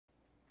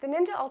The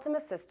Ninja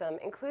Ultima system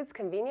includes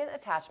convenient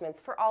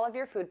attachments for all of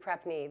your food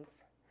prep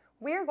needs.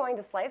 We are going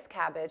to slice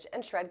cabbage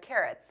and shred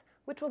carrots,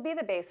 which will be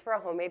the base for a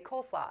homemade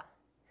coleslaw.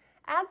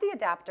 Add the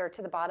adapter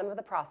to the bottom of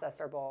the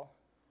processor bowl.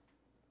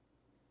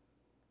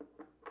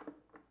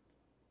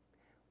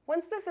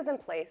 Once this is in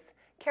place,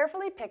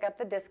 carefully pick up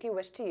the disc you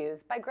wish to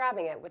use by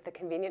grabbing it with the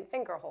convenient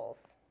finger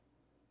holes.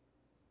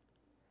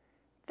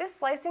 This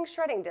slicing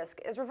shredding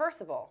disc is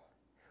reversible.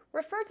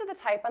 Refer to the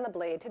type on the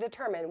blade to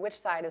determine which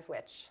side is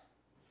which.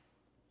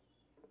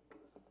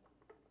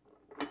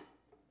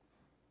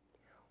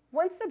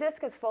 Once the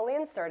disc is fully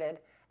inserted,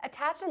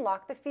 attach and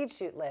lock the feed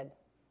chute lid.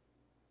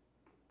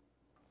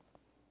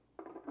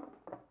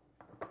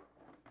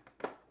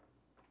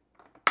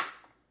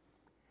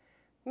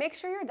 Make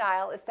sure your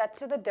dial is set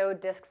to the dough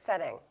disc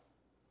setting.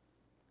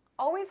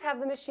 Always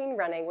have the machine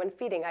running when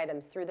feeding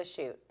items through the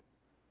chute.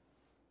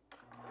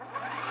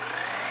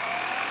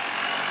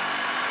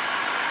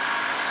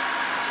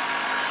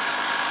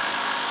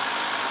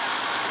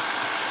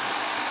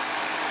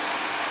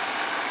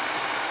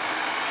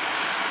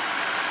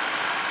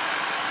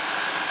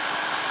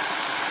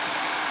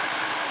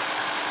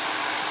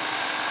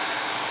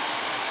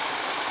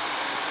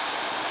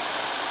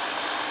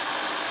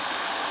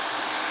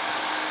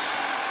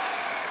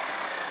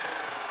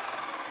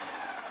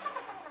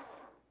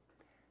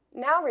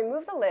 Now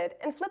remove the lid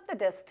and flip the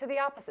disc to the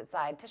opposite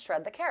side to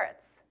shred the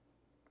carrots.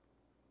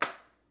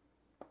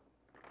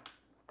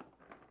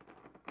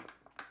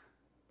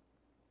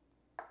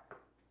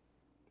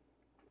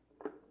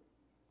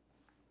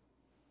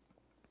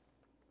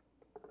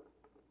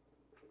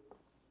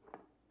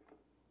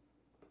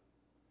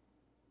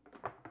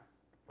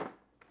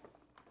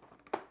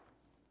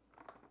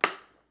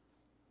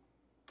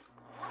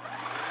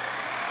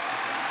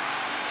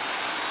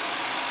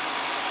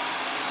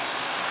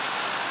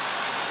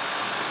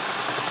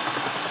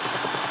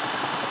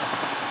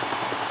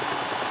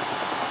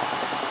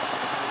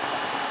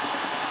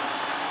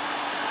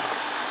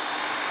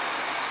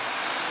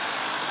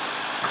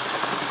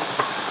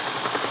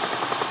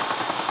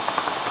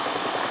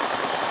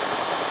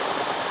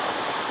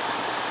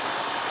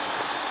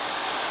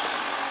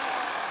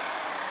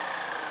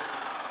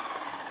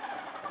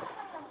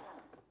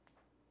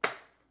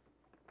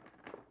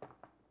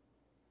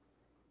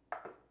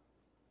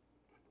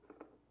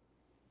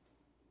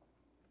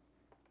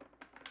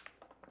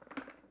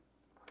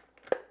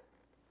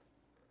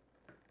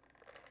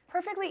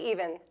 Perfectly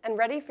even and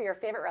ready for your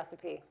favorite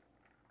recipe.